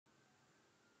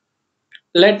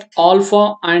Let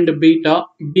alpha and beta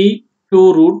be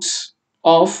two roots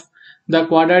of the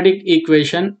quadratic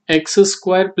equation x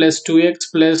square plus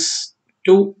 2x plus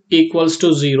 2 equals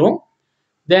to 0.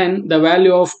 Then the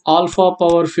value of alpha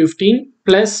power 15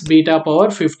 plus beta power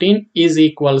 15 is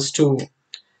equals to.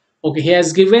 Okay, he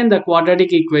has given the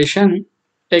quadratic equation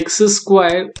x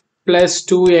square plus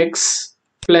 2x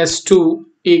plus 2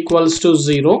 equals to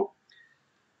 0,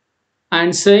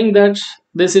 and saying that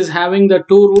this is having the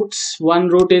two roots. One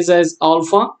root is as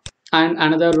alpha and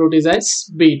another root is as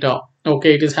beta.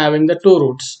 Okay, it is having the two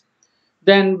roots.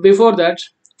 Then before that,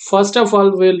 first of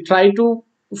all, we'll try to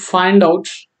find out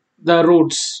the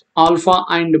roots alpha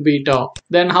and beta.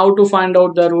 Then how to find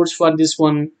out the roots for this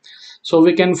one? So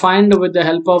we can find with the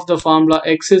help of the formula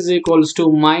x is equals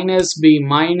to minus b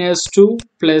minus 2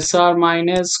 plus or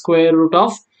minus square root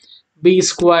of b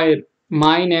square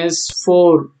minus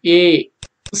 4ac.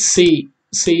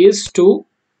 C is 2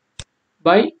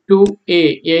 by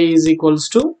 2a. A is equals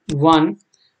to 1,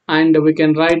 and we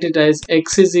can write it as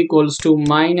x is equals to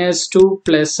minus 2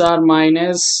 plus or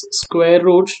minus square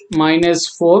root minus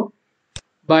 4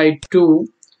 by 2,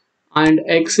 and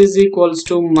x is equals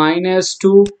to minus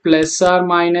 2 plus or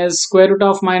minus square root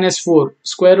of minus 4,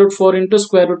 square root 4 into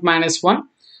square root minus 1.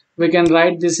 We can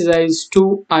write this as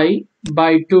 2i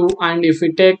by 2, and if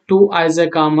we take 2 as a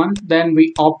common, then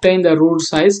we obtain the root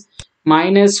size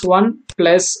minus 1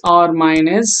 plus or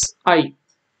minus I.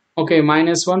 Okay,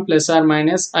 minus 1 plus or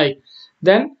minus I.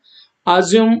 Then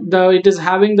assume it is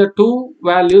having the two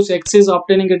values. X is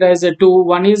obtaining it as a 2.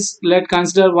 One is, let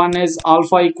consider one is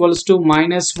alpha equals to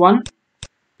minus 1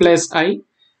 plus I,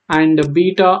 and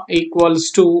beta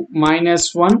equals to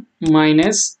minus 1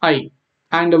 minus I,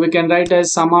 and we can write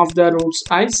as sum of the roots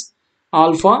as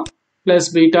alpha plus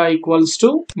beta equals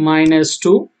to minus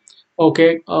 2.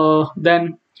 Okay,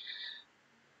 then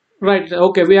right,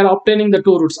 okay, we are obtaining the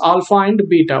two roots alpha and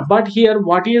beta, but here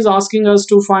what he is asking us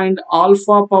to find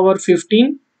alpha power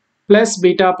 15 plus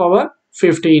beta power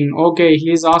 15. Okay,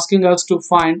 he is asking us to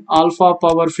find alpha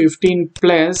power 15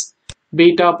 plus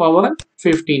beta power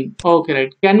 15. Okay,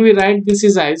 right, can we write this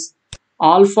is as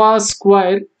alpha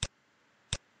square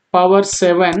power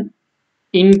 7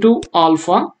 into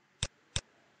alpha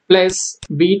plus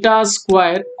beta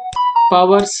square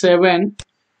power 7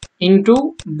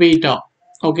 into beta.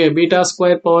 Okay, beta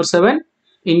square power 7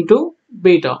 into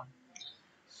beta.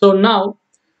 So now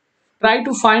try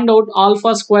to find out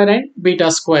alpha square and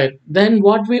beta square. Then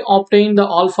what we obtain the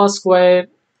alpha square?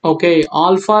 Okay,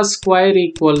 alpha square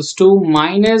equals to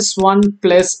minus 1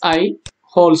 plus I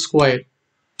whole square.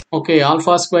 Okay,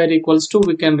 alpha square equals to,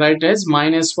 we can write as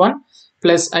minus 1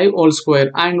 plus I whole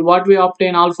square. And what we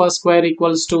obtain alpha square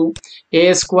equals to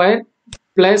a square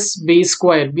plus b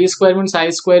square. B square means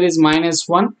I square is minus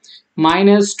 1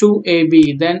 minus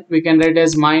 2ab, then we can write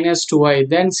as minus 2i.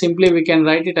 Then simply we can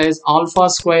write it as alpha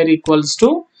square equals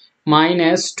to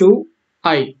minus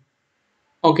 2i.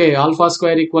 Okay, alpha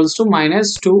square equals to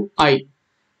minus 2i.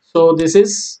 So this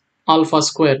is alpha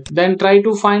square. Then try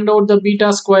to find out the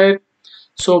beta square.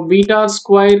 So beta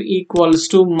square equals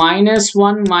to minus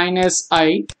 1 minus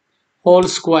I whole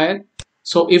square.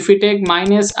 So if we take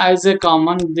minus as a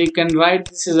common, they can write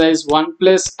this as 1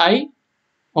 plus I.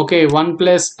 Okay, 1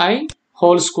 plus I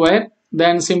whole square.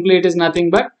 Then simply it is nothing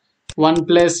but 1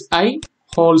 plus I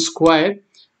whole square.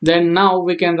 Then now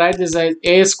we can write this as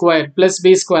a square plus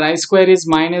b square. I square is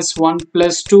minus 1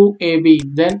 plus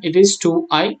 2ab, then it is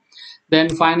 2I. Then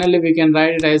finally we can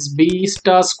write it as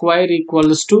beta square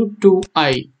equals to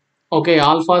 2I. Okay,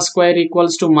 alpha square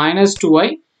equals to minus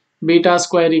 2I, beta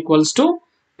square equals to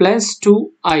plus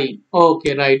 2I.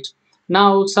 Okay, right.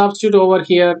 Now substitute over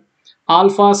here.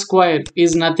 Alpha square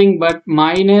is nothing but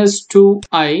minus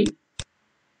 2I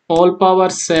whole power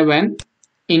 7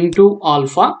 into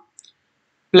alpha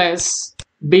plus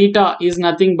beta is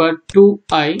nothing but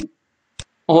 2I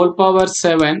whole power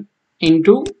 7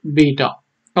 into beta.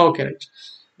 Okay, right.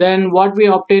 Then what we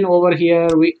obtain over here?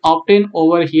 We obtain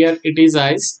over here it is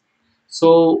as,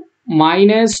 so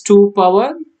minus 2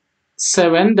 power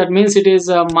 7, that means it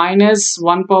is minus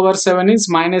 1 power 7 is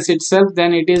minus itself,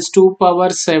 then it is 2 power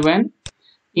 7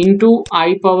 into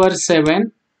I power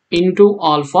 7 into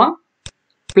alpha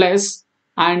plus,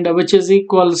 and which is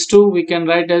equals to, we can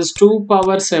write as 2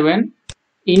 power 7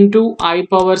 into I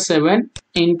power 7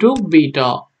 into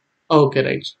beta. Okay,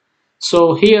 right.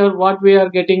 So here what we are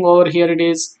getting over here it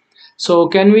is, so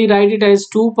can we write it as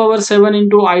 2 power 7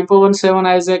 into I power 7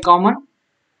 as a common?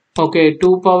 Okay,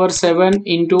 2 power 7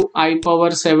 into I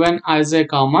power 7 as a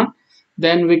common.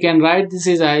 Then we can write this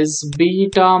is as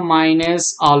beta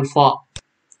minus alpha.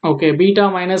 Okay, beta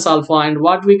minus alpha, and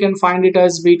what we can find it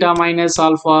as beta minus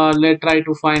alpha. Let's try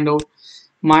to find out.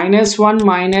 Minus 1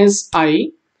 minus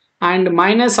I and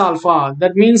minus alpha,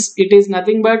 that means it is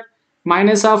nothing but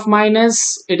minus of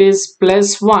minus, it is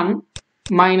plus 1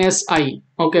 minus I.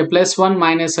 Okay, plus 1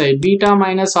 minus I. Beta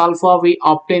minus alpha we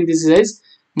obtain this is as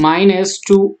minus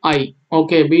 2I.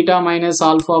 Okay, beta minus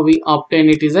alpha we obtain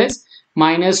it is as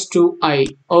minus 2I.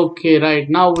 Okay, right,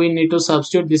 now we need to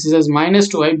substitute this is as minus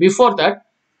 2I. Before that,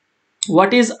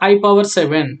 what is I power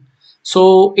 7?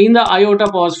 So in the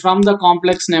iota powers from the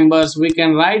complex numbers, we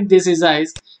can write this is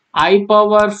as I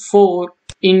power 4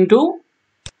 into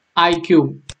I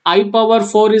cube. I power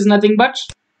 4 is nothing but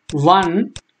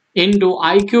 1 into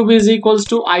I cube is equals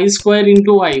to I square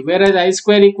into I, whereas I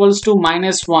square equals to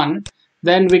minus 1.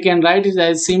 Then we can write it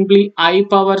as simply I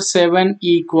power 7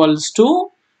 equals to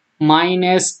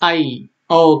minus I.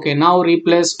 Okay, now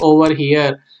replace over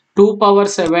here. 2 power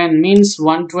 7 means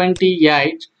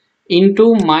 128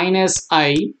 into minus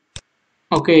I,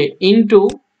 okay, into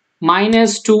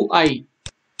minus 2I.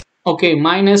 Okay,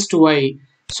 minus 2I.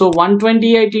 So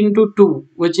 128 into 2,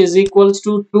 which is equals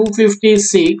to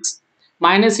 256,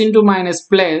 minus into minus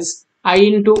plus I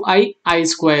into I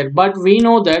square. But we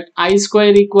know that I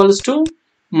square equals to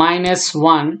minus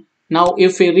 1. Now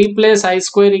if we replace I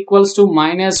square equals to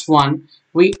minus 1,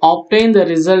 we obtain the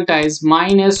result as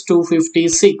minus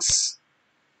 256.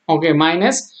 Okay,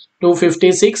 minus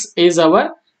 256 is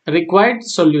our required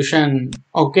solution.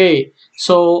 Okay,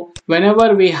 so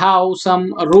whenever we have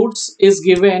some roots is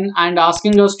given and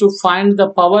asking us to find the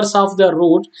powers of the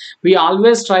root, we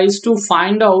always tries to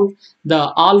find out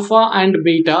the alpha and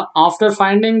beta. After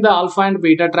finding the alpha and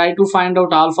beta, try to find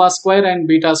out alpha square and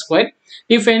beta square.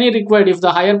 If any required, if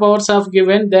the higher powers are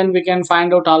given, then we can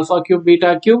find out alpha cube,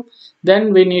 beta cube.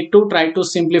 Then we need to try to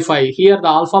simplify. Here the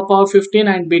alpha power 15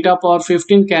 and beta power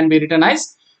 15 can be written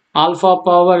as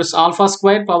alpha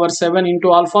square power 7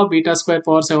 into alpha, beta square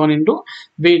power 7 into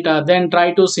beta. Then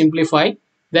try to simplify,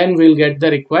 then we'll get the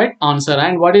required answer.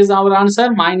 And what is our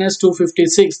answer? Minus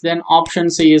 256. Then option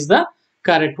C is the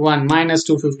correct one. Minus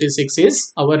 256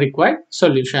 is our required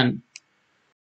solution.